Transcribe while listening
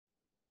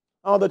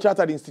Now, the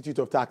Chartered Institute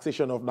of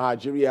Taxation of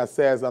Nigeria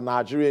says that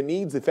Nigeria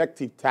needs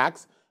effective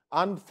tax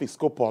and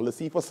fiscal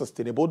policy for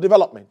sustainable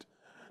development.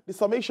 The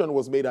summation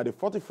was made at the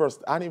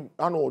 41st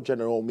annual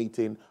general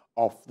meeting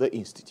of the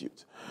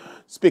institute.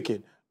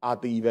 Speaking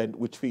at the event,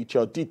 which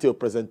featured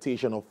detailed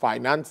presentation of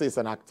finances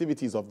and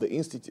activities of the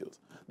institute,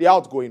 the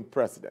outgoing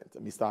president,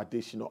 Mr.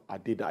 Adeshino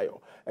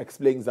Adedayo,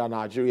 explains that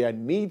Nigeria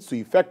needs to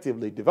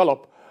effectively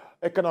develop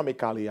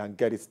economically and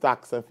get its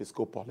tax and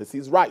fiscal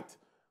policies right.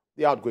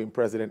 The outgoing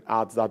president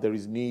adds that there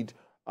is need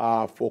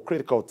for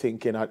critical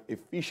thinking and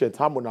efficient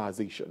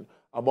harmonization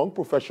among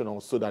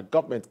professionals so that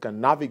government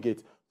can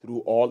navigate through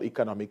all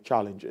economic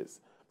challenges.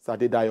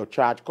 Adedayo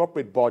charged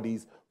corporate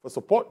bodies for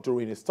support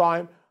during his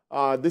time.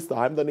 This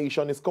time, the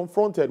nation is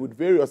confronted with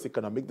various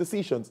economic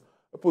decisions,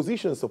 a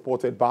position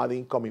supported by the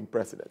incoming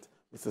president,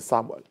 Mr.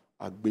 Samuel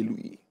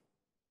Agbeluyi.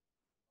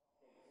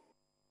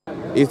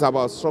 It's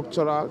about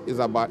structural, it's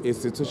about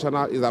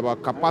institutional, it's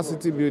about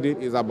capacity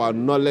building, it's about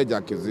knowledge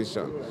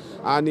acquisition.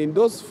 And in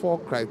those four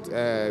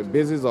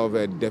bases of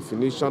a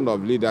definition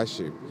of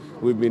leadership,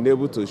 we've been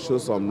able to show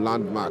some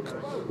landmark.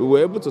 We were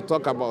able to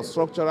talk about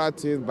structural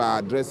things by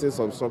addressing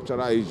some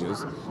structural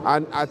issues.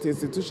 And at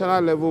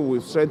institutional level,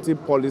 we've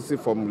strengthened policy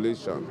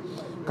formulation.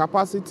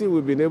 Capacity,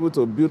 we've been able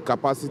to build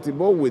capacity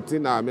both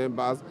within our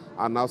members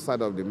and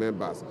outside of the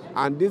members.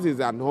 And this is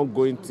an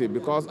ongoing thing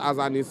because as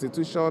an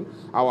institution,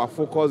 our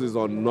focus is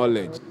on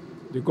knowledge.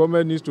 The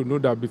government needs to know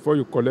that before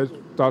you collect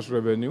tax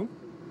revenue,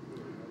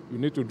 you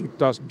need to do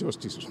tax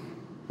justice.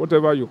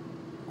 Whatever you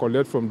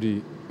collect from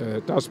the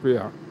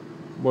taxpayer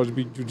must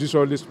be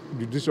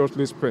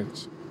judiciously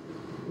spent.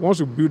 Once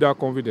you build that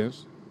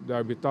confidence, there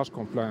will be tax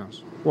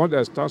compliance. Once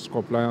there's tax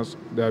compliance,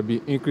 there will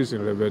be increase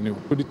in revenue.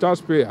 For the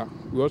taxpayer,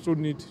 we also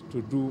need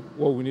to do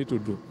what we need to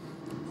do.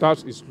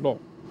 Tax is law.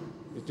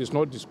 It is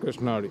not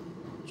discretionary.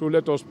 So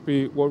let us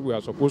pay what we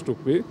are supposed to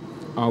pay,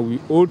 and we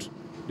hold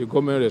the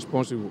government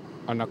responsible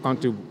and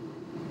accountable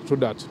so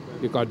that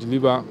they can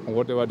deliver on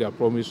whatever they have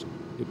promised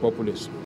the populace.